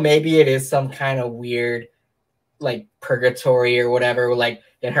like, oh, maybe it is some kind of weird like purgatory or whatever, like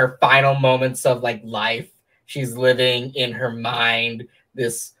in her final moments of like life, she's living in her mind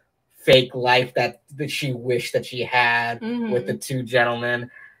this fake life that she wished that she had with the two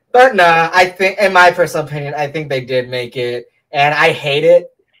gentlemen. But nah, I think, in my personal opinion, I think they did make it, and I hate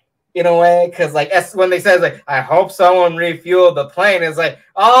it in a way, because like when they say like, I hope someone refueled the plane, it's like,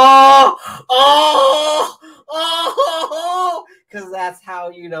 because that's how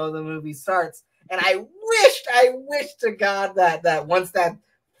the movie starts. And I wish to God that once that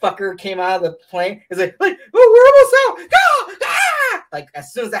fucker came out of the plane, it's like, oh, we're almost out. Ah! Like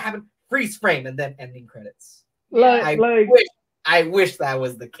as soon as that happened, freeze frame and then ending credits. I wish that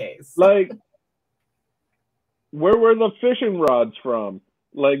was the case. Like, where were the fishing rods from?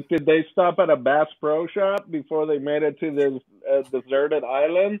 Like, did they stop at a Bass Pro Shop before they made it to this deserted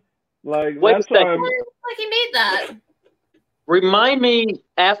island? Like, wait that's a second. Like he made that. Remind me,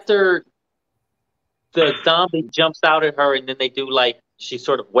 after the zombie jumps out at her and then they do like she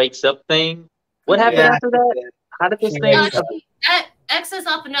sort of wakes up thing. What happened after that? How did this thing? She X's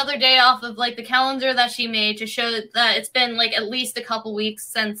off another day off of like the calendar that she made to show that it's been like at least a couple weeks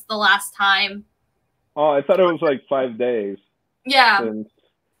since the last time. Oh, I thought it was like 5 days. Yeah.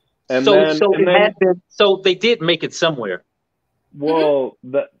 So they did make it somewhere. Well,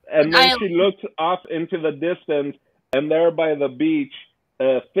 then she looked off into the distance, and there by the beach,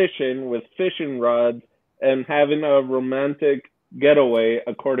 fishing with fishing rods and having a romantic getaway,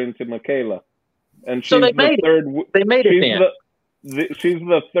 according to Michaela. And she's they made it. They made it then. She's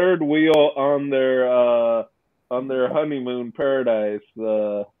the third wheel on their honeymoon paradise.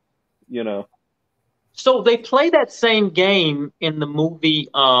 So they play that same game in the movie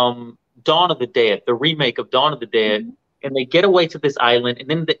Dawn of the Dead, the remake of Dawn of the Dead, and they get away to this island, and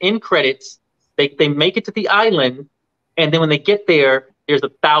then the end credits, they make it to the island, and then when they get there, there's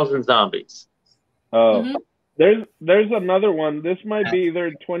 1,000 zombies. Oh, there's another one. This might be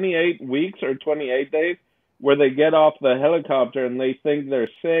either 28 weeks or 28 days, where they get off the helicopter and they think they're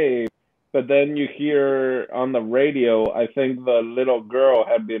safe, but then you hear on the radio, I think the little girl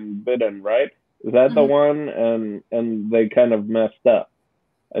had been bitten, right? Is that the one? And they kind of messed up.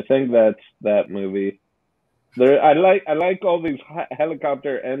 I think that's that movie. I like all these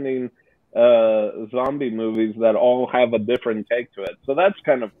helicopter ending zombie movies that all have a different take to it. So that's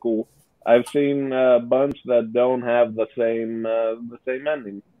kind of cool. I've seen a bunch that don't have the same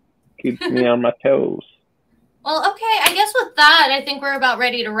ending. Keeps me on my toes. Well, okay. I guess with that, I think we're about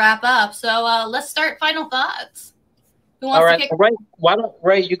ready to wrap up. So let's start final thoughts. Who wants All right, to kick? Ray. Why don't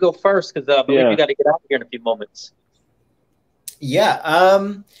Ray you go first? Because I believe you got to get out of here in a few moments.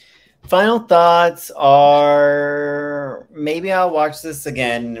 Yeah. Final thoughts are maybe I'll watch this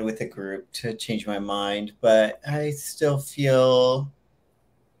again with a group to change my mind, but I still feel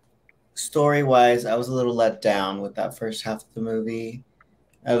story-wise I was a little let down with that first half of the movie.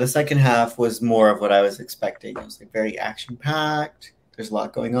 The second half was more of what I was expecting. It was like very action-packed. There's a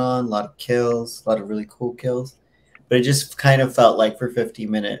lot going on, a lot of kills, a lot of really cool kills. But it just kind of felt like for 50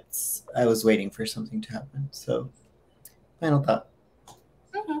 minutes I was waiting for something to happen. So, final thought.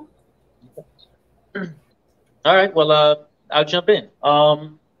 Mm-hmm. All right. Well, I'll jump in.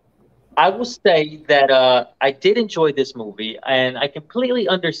 I will say that I did enjoy this movie, and I completely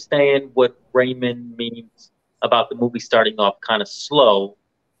understand what Raymond means about the movie starting off kind of slow.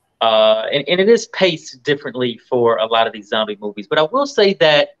 And it is paced differently for a lot of these zombie movies. But I will say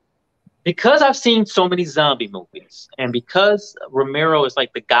that because I've seen so many zombie movies, and because Romero is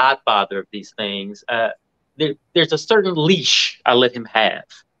like the godfather of these things, there's a certain leash I let him have.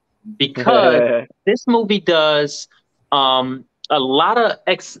 Because this movie does a lot of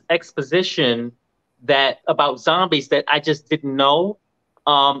exposition about zombies that I just didn't know,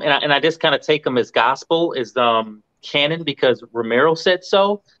 and I just kind of take them as gospel, as canon, because Romero said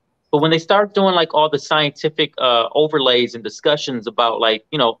so. But when they start doing like all the scientific overlays and discussions about like,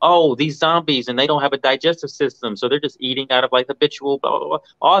 oh, these zombies and they don't have a digestive system, so they're just eating out of like habitual, blah, blah, blah,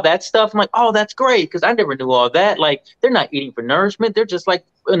 all that stuff. I'm like, oh, that's great, because I never knew all that. Like, they're not eating for nourishment. They're just like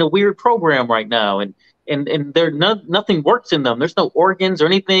in a weird program right now, and they're nothing works in them. There's no organs or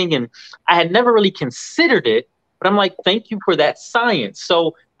anything, and I had never really considered it. But I'm like, thank you for that science.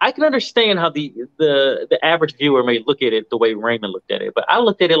 So I can understand how the average viewer may look at it the way Raymond looked at it, but I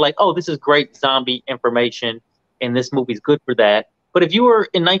looked at it like, oh, this is great zombie information, and this movie's good for that. But if you were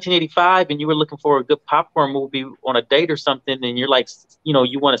in 1985 and you were looking for a good popcorn movie on a date or something, and you're like,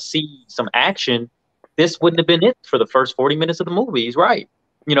 you want to see some action, this wouldn't have been it for the first 40 minutes of the movie. He's right.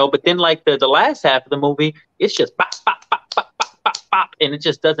 But then like the last half of the movie, it's just bop, bop, bop, bop, bop, bop, bop, and it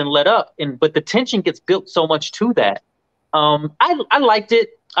just doesn't let up. But the tension gets built so much to that. I liked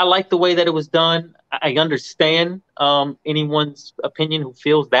it. I like the way that it was done. I understand anyone's opinion who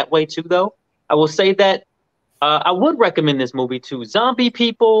feels that way too, though. I will say that I would recommend this movie to zombie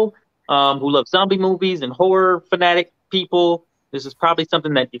people who love zombie movies and horror fanatic people. This is probably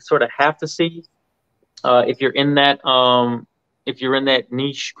something that you sort of have to see if you're in that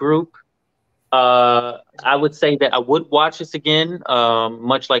niche group. I would say that I would watch this again,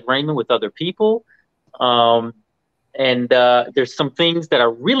 much like Raymond, with other people. And there's some things that I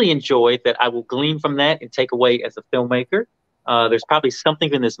really enjoyed that I will glean from that and take away as a filmmaker. There's probably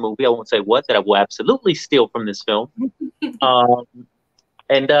something in this movie, I won't say what, that I will absolutely steal from this film. Yeah,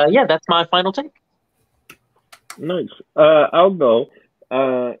 that's my final take. Nice. I'll go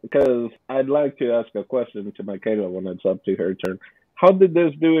because I'd like to ask a question to Michaela when it's up to her turn. How did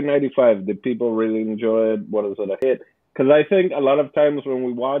this do in '95? Did people really enjoy it? Was it a hit? Because I think a lot of times when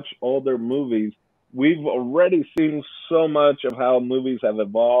we watch older movies, we've already seen so much of how movies have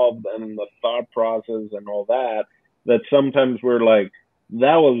evolved and the thought process and all that, that sometimes we're like,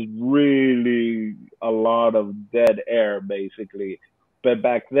 that was really a lot of dead air, basically. But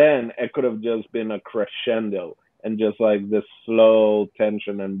back then, it could have just been a crescendo and just like this slow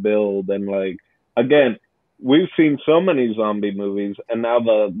tension and build. And like, again, we've seen so many zombie movies, and now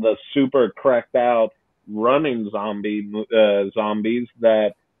the super cracked out running zombies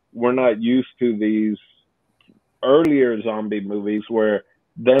that we're not used to these earlier zombie movies where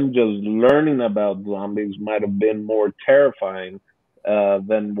them just learning about zombies might have been more terrifying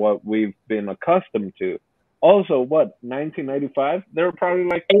than what we've been accustomed to. Also, what, 1995? There were probably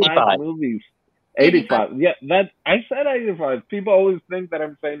like 85. 5 movies. 85. Yeah, that I said 85. People always think that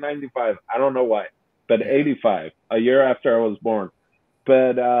I'm saying 95. I don't know why, but 85, a year after I was born.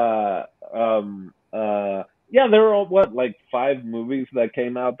 But yeah, there were what, like 5 movies that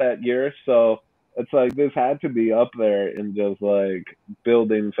came out that year. So it's like this had to be up there in just like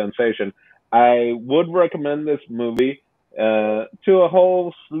building sensation. I would recommend this movie to a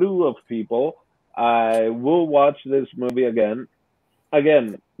whole slew of people. I will watch this movie again.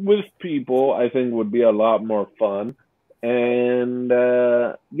 Again, with people, I think would be a lot more fun. And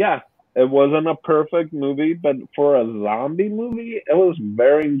yeah, it wasn't a perfect movie, but for a zombie movie, it was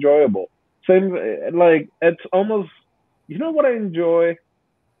very enjoyable. Same, like, it's almost, you know what I enjoy?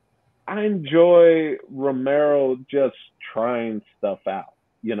 I enjoy Romero just trying stuff out.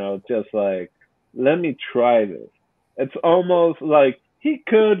 You know, just like, let me try this. It's almost like he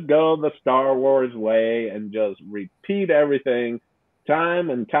could go the Star Wars way and just repeat everything time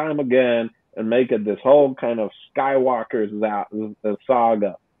and time again and make it this whole kind of Skywalker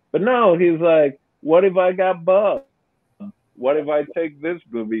saga. But no, he's like, what if I got bugged? What if I take this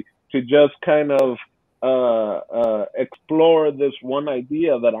movie to just kind of explore this one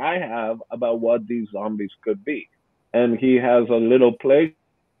idea that I have about what these zombies could be? And he has a little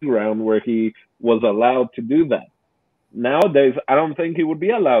playground where he was allowed to do that. Nowadays, I don't think he would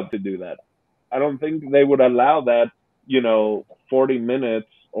be allowed to do that. I don't think they would allow that, 40 minutes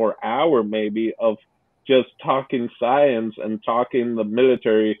or hour maybe of just talking science and talking the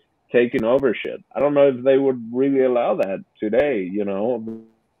military taking over shit. I don't know if they would really allow that today,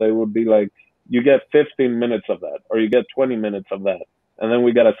 They would be like, you get 15 minutes of that, or you get 20 minutes of that. And then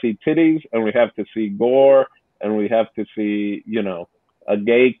we got to see titties, and we have to see gore, and we have to see, a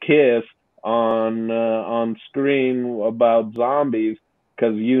gay kiss on screen about zombies,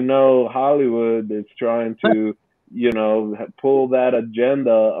 because Hollywood is trying to pull that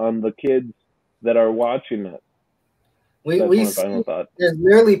agenda on the kids that are watching it. We see, there's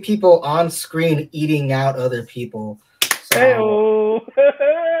literally people on screen eating out other people. So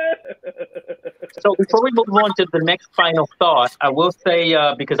before we move on to the next final thought, I will say,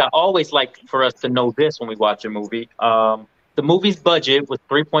 because I always like for us to know this when we watch a movie, the movie's budget was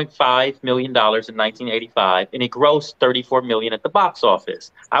 $3.5 million in 1985, and it grossed $34 million at the box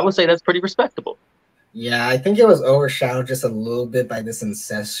office. I would say that's pretty respectable. Yeah, I think it was overshadowed just a little bit by this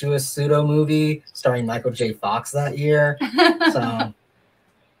incestuous pseudo movie starring Michael J. Fox that year. So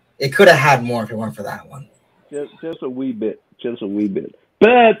it could have had more if it weren't for that one. Just a wee bit.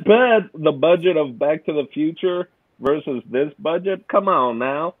 But the budget of Back to the Future versus this budget, come on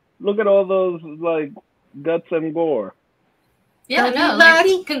now. Look at all those like guts and gore. Yeah, no,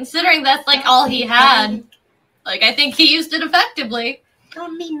 like, considering that's like all he had, like I think he used it effectively.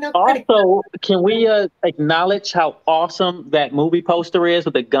 Don't need no also, can we acknowledge how awesome that movie poster is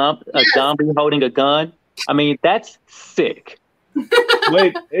with a zombie holding a gun? I mean, that's sick.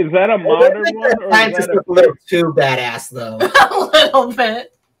 Wait, is that a modern one? Or is that a little too badass, though? A little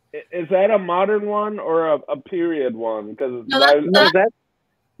bit. Is that a modern one or a period one? Because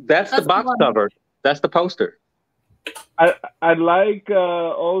that's the box cover. That's the poster. I like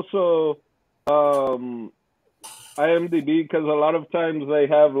also IMDb, because a lot of times they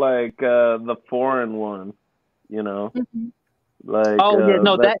have like the foreign one, Mm-hmm. Like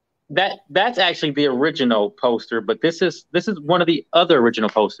that's actually the original poster, but this is one of the other original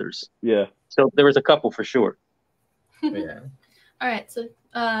posters. Yeah. So there was a couple for sure. Yeah. All right. So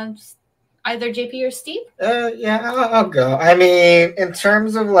either JP or Steve? Yeah, I'll go. I mean, in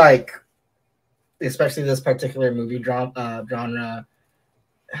terms of like, especially this particular movie genre,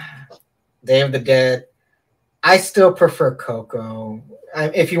 Day of the Dead, I still prefer Coco.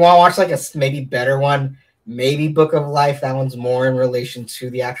 If you want to watch like a maybe better one, maybe Book of Life. That one's more in relation to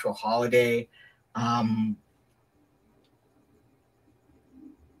the actual holiday.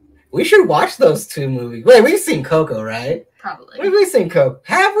 We should watch those two movies. Wait, we've seen Coco, right? Probably. We've seen Coco.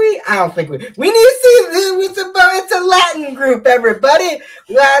 Have we? I don't think we need to see it's a Latin group, everybody.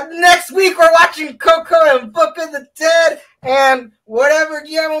 Next week we're watching Coco and Book of the Dead and whatever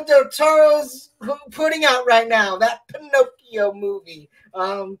Guillermo del Toro's putting out right now, that Pinocchio movie.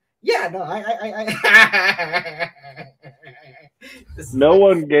 Yeah, no, I no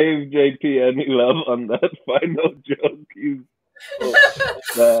one gave JP any love on that final joke. He's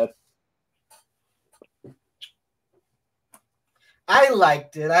bad. I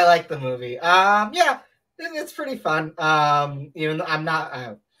liked it. I liked the movie. Yeah, it's pretty fun. Even though I'm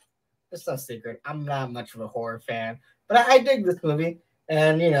not, it's no secret, I'm not much of a horror fan, but I dig this movie.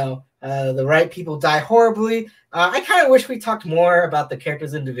 And the right people die horribly. I kind of wish we talked more about the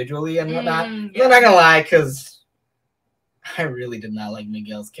characters individually and whatnot. Yeah. I'm not gonna lie, because I really did not like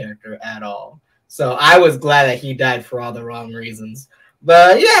Miguel's character at all. So I was glad that he died for all the wrong reasons.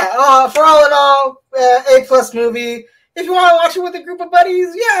 But yeah, for all in all, A+ movie. If you want to watch it with a group of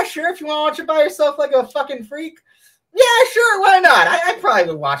buddies, yeah, sure. If you want to watch it by yourself like a fucking freak, yeah, sure. Why not? I probably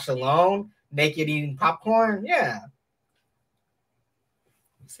would watch it alone, naked eating popcorn. Yeah.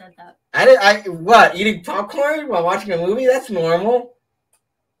 Said that. What, eating popcorn while watching a movie? That's normal.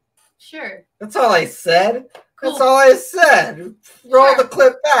 Sure. That's all I said. Cool. That's all I said. Roll the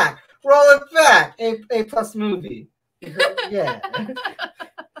clip back. Roll it back. A+ movie. Yeah.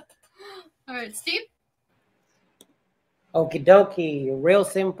 All right, Steve. Okie dokie, real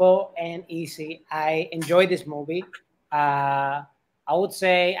simple and easy. I enjoyed this movie. A I would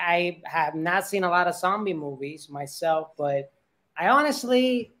say I have not seen a lot of zombie movies myself, but I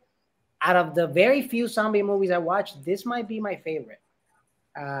honestly, out of the very few zombie movies I watched, this might be my favorite,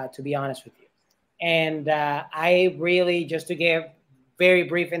 to be honest with you. And I really, just to give very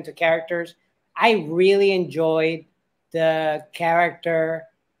brief into characters, I really enjoyed the character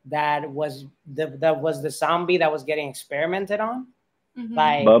that was the zombie that was getting experimented on.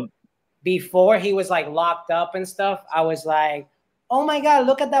 Like before he was like locked up and stuff, I was like, oh my God,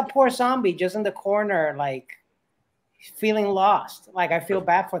 look at that poor zombie just in the corner, like feeling lost. Like I feel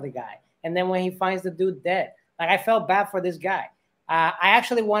bad for the guy. And then when he finds the dude dead, like I felt bad for this guy. I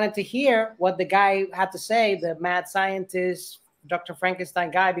actually wanted to hear what the guy had to say, the mad scientist, Dr.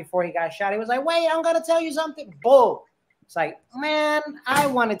 Frankenstein guy, before he got shot. He was like, wait, I'm going to tell you something. Boom. It's like, man, I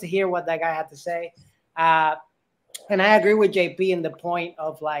wanted to hear what that guy had to say. And I agree with JP in the point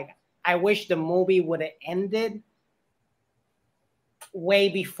of like, I wish the movie would have ended way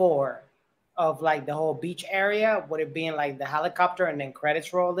before of like the whole beach area, would it being like the helicopter and then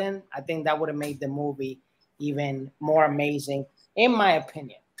credits rolled in. I think that would have made the movie even more amazing, in my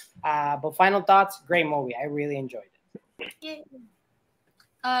opinion. But final thoughts, great movie. I really enjoyed it.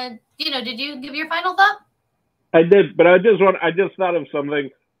 Yeah. Dino, did you give your final thought? I did, but I just thought of something.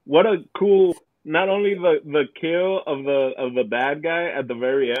 What a cool, not only the kill of the bad guy at the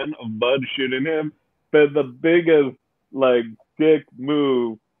very end of Bud shooting him, but the biggest like dick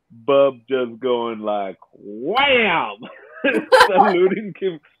move, Bub just going like wham, saluting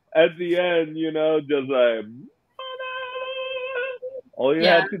him at the end, you know, just like all you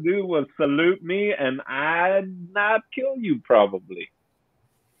had to do was salute me and I'd not kill you probably.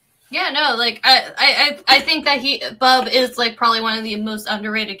 Yeah, no, like I think that Bub is like probably one of the most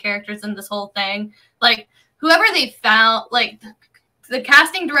underrated characters in this whole thing. Like whoever they found, like the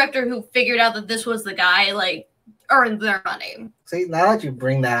casting director who figured out that this was the guy, like earned their money. See, now that you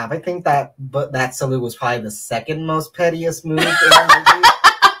bring that up, I think that salute was probably the second most pettiest move in the movie.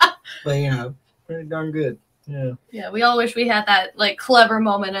 But you know, pretty darn good. Yeah. Yeah, we all wish we had that like clever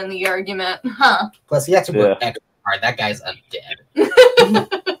moment in the argument, huh? Plus, he had to work extra hard. That guy's undead.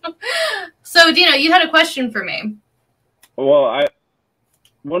 So, Dino, you had a question for me. Well, it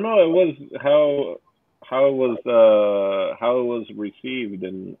was how it was received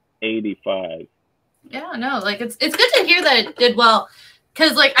in '85. Yeah, no, like it's good to hear that it did well,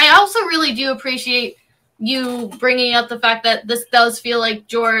 because like I also really do appreciate you bringing up the fact that this does feel like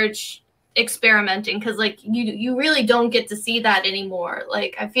George experimenting, because like you really don't get to see that anymore.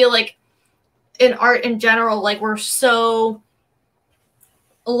 Like I feel like in art in general, like we're so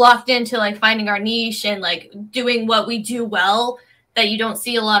locked into like finding our niche and like doing what we do well that you don't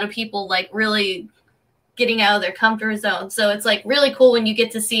see a lot of people like really getting out of their comfort zone. So it's like really cool when you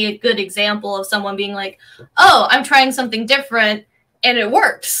get to see a good example of someone being like, oh, I'm trying something different and it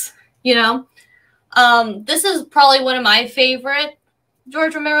works, you know? This is probably one of my favorite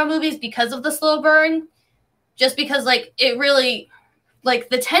George Romero movies because of the slow burn, just because like it really, like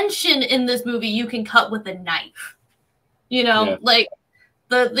the tension in this movie you can cut with a knife, you know? Like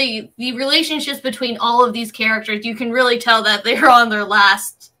the relationships between all of these characters, you can really tell that they're on their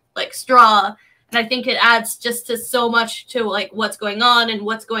last like straw. And I think it adds just to so much to like what's going on and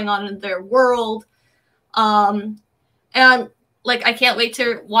what's going on in their world. And like I can't wait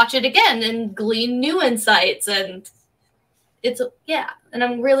to watch it again and glean new insights. And it's and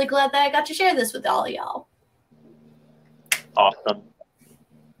I'm really glad that I got to share this with all of y'all. Awesome.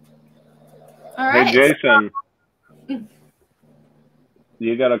 All right. Hey Jason.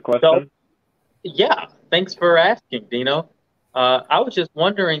 You got a question? So, yeah, thanks for asking, Dino. I was just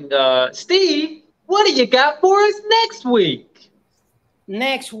wondering, Steve, what do you got for us next week?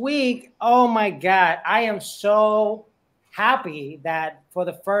 Next week, oh my God, I am so happy that for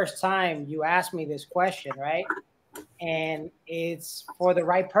the first time you asked me this question, right? And it's for the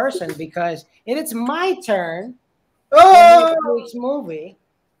right person because it's my turn. Oh, next week's movie,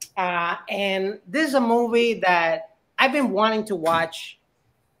 and this is a movie that I've been wanting to watch.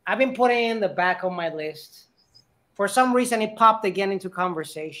 I've been putting it in the back of my list. For some reason, it popped again into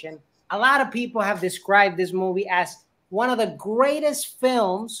conversation. A lot of people have described this movie as one of the greatest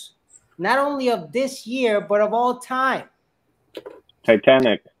films, not only of this year, but of all time.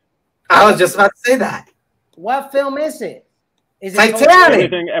 Titanic. I was just about to say that. What film is it? Is it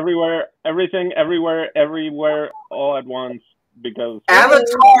Titanic? Everything, everywhere, all at once. Because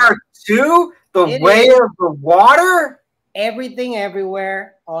Avatar 2, The Way of the Water? Everything,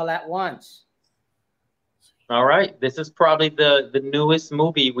 everywhere, all at once. All right. This is probably the newest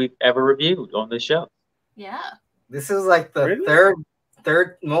movie we've ever reviewed on this show. Yeah. This is like the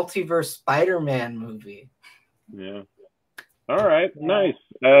third multiverse Spider-Man movie. Yeah. All right, nice.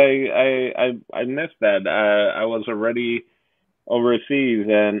 I missed that. I was already overseas,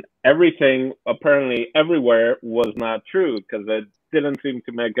 and everything apparently everywhere was not true because it didn't seem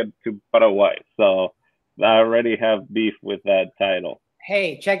to make it to Paraguay. So I already have beef with that title.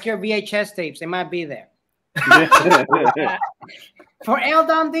 Hey, check your VHS tapes. They might be there. For El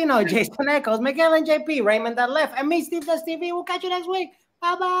Don Dino, Jason Echoes, Miguel and JP, Raymond that left, and me, Steve That's TV. We'll catch you next week.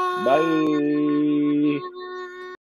 Bye-bye. Bye.